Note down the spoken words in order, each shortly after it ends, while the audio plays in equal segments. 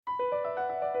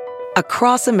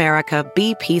Across America,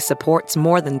 BP supports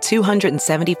more than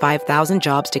 275,000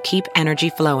 jobs to keep energy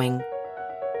flowing.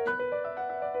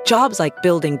 Jobs like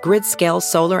building grid-scale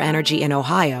solar energy in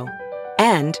Ohio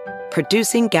and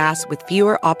producing gas with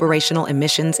fewer operational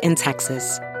emissions in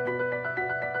Texas.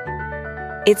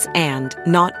 It's and,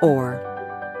 not or.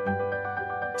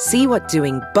 See what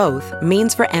doing both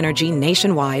means for energy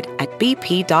nationwide at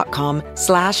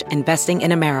bp.com/investing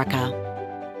in America.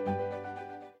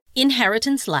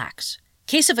 Inheritance lacks.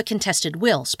 Case of a contested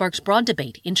will sparks broad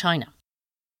debate in China.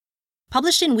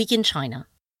 Published in Week in China.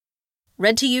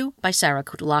 Read to you by Sarah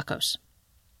Koutoulakos.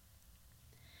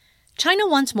 China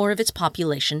wants more of its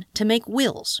population to make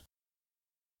wills.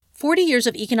 40 years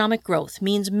of economic growth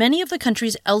means many of the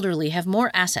country's elderly have more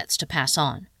assets to pass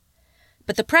on.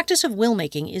 But the practice of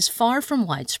will-making is far from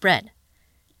widespread.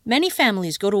 Many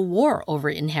families go to war over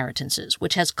inheritances,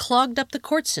 which has clogged up the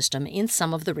court system in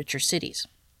some of the richer cities.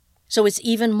 So it's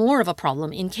even more of a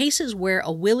problem in cases where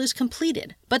a will is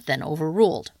completed, but then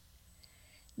overruled.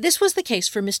 This was the case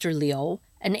for Mr. Liu,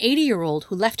 an 80-year-old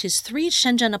who left his 3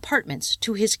 Shenzhen apartments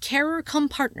to his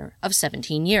carer-cum-partner of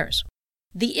 17 years.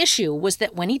 The issue was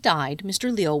that when he died, Mr.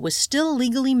 Liu was still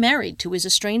legally married to his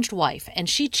estranged wife, and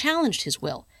she challenged his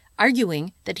will,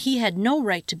 arguing that he had no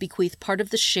right to bequeath part of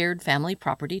the shared family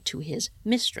property to his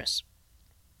mistress.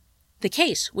 The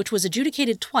case, which was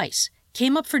adjudicated twice,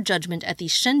 came up for judgment at the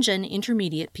Shenzhen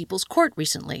Intermediate People's Court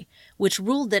recently, which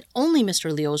ruled that only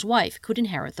Mr. Liu's wife could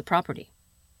inherit the property.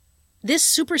 This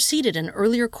superseded an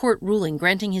earlier court ruling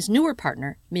granting his newer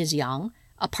partner, Ms. Yang,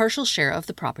 a partial share of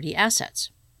the property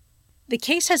assets. The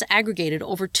case has aggregated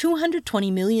over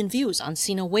 220 million views on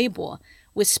Sina Weibo,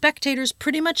 with spectators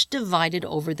pretty much divided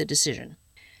over the decision.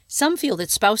 Some feel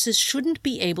that spouses shouldn't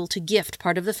be able to gift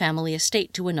part of the family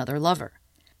estate to another lover,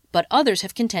 but others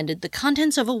have contended the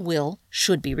contents of a will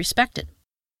should be respected.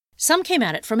 Some came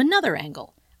at it from another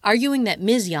angle, arguing that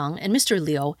Ms. Yang and Mr.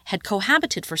 Liu had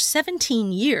cohabited for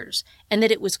 17 years and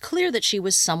that it was clear that she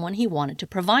was someone he wanted to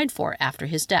provide for after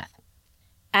his death.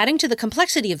 Adding to the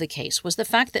complexity of the case was the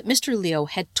fact that Mr. Liu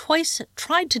had twice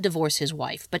tried to divorce his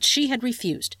wife, but she had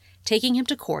refused, taking him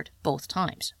to court both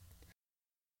times.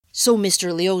 "So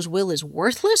Mr. Liu's will is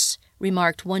worthless?"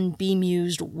 remarked one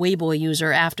bemused Weibo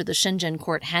user after the Shenzhen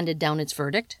court handed down its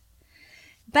verdict.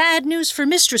 "Bad news for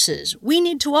mistresses. We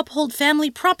need to uphold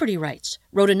family property rights,"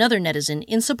 wrote another netizen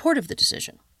in support of the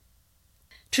decision.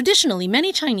 Traditionally,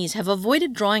 many Chinese have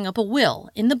avoided drawing up a will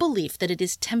in the belief that it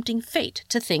is tempting fate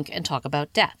to think and talk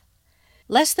about death.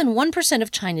 Less than 1%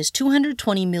 of China's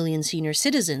 220 million senior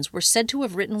citizens were said to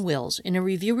have written wills in a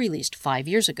review released 5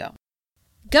 years ago.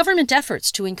 Government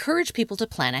efforts to encourage people to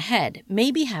plan ahead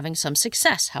may be having some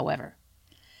success, however.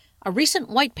 A recent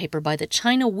white paper by the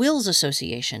China Wills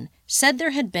Association said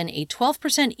there had been a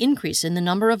 12% increase in the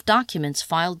number of documents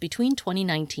filed between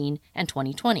 2019 and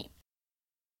 2020.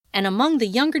 And among the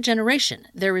younger generation,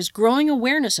 there is growing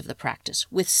awareness of the practice,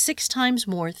 with 6 times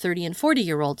more 30 and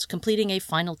 40-year-olds completing a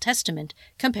final testament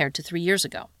compared to 3 years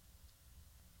ago.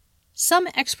 Some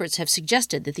experts have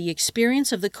suggested that the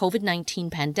experience of the COVID-19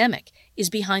 pandemic is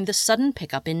behind the sudden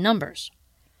pickup in numbers.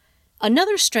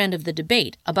 Another strand of the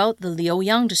debate about the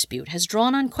Liu-Yang dispute has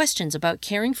drawn on questions about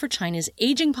caring for China's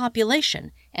aging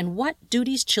population and what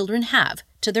duties children have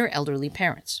to their elderly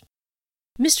parents.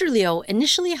 Mr. Liu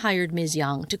initially hired Ms.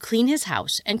 Yang to clean his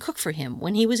house and cook for him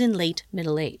when he was in late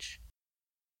middle age.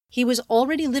 He was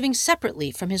already living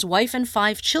separately from his wife and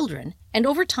 5 children, and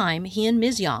over time he and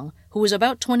Ms. Yang, who was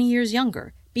about 20 years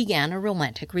younger, began a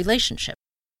romantic relationship.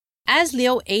 As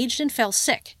Liu aged and fell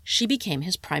sick, she became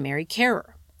his primary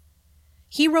carer.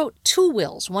 He wrote 2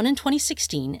 wills, one in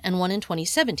 2016 and one in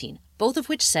 2017, both of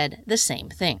which said the same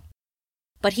thing.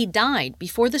 But he died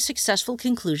before the successful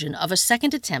conclusion of a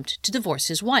second attempt to divorce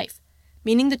his wife,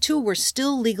 meaning the two were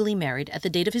still legally married at the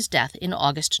date of his death in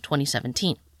August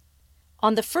 2017.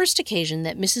 On the first occasion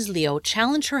that Mrs. Liu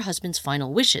challenged her husband's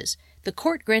final wishes, the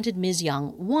court granted Ms.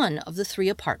 Yang one of the 3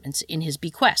 apartments in his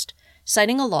bequest,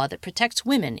 citing a law that protects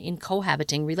women in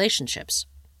cohabiting relationships.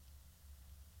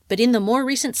 But in the more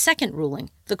recent second ruling,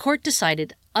 the court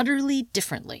decided utterly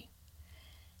differently.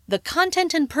 The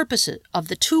content and purposes of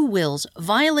the 2 wills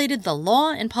violated the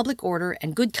law and public order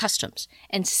and good customs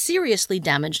and seriously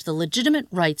damaged the legitimate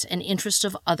rights and interests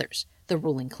of others, the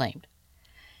ruling claimed.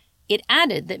 It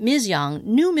added that Ms. Yang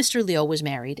knew Mr. Liu was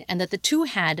married and that the 2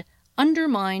 had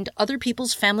undermined other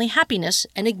people's family happiness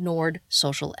and ignored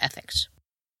social ethics.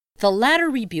 The latter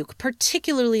rebuke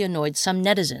particularly annoyed some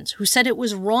netizens who said it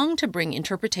was wrong to bring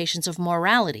interpretations of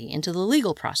morality into the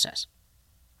legal process.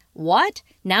 "What?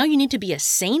 Now you need to be a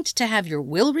saint to have your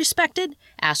will respected?"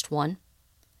 asked one.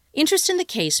 Interest in the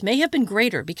case may have been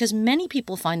greater because many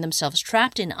people find themselves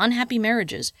trapped in unhappy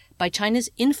marriages by China's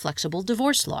inflexible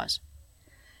divorce laws.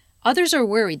 Others are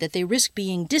worried that they risk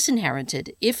being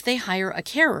disinherited if they hire a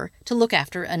carer to look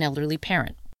after an elderly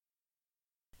parent.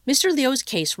 Mr. Liu's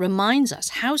case reminds us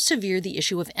how severe the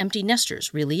issue of empty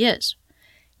nesters really is.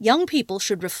 Young people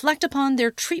should reflect upon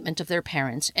their treatment of their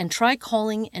parents and try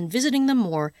calling and visiting them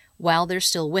more while they're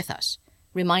still with us,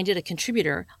 reminded a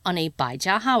contributor on a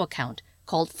Baijiahao account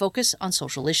called Focus on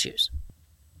Social Issues.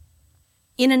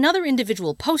 In another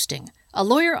individual posting, a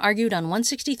lawyer argued on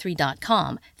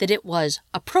 163.com that it was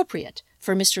appropriate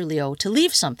for Mr. Liu to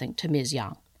leave something to Ms.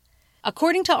 Yang.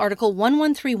 According to Article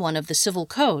 1131 of the Civil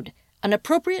Code, an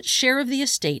appropriate share of the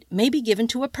estate may be given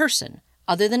to a person,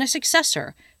 other than a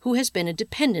successor, who has been a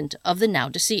dependent of the now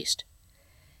deceased,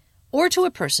 or to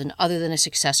a person other than a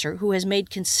successor who has made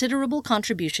considerable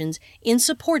contributions in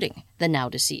supporting the now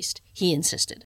deceased, he insisted.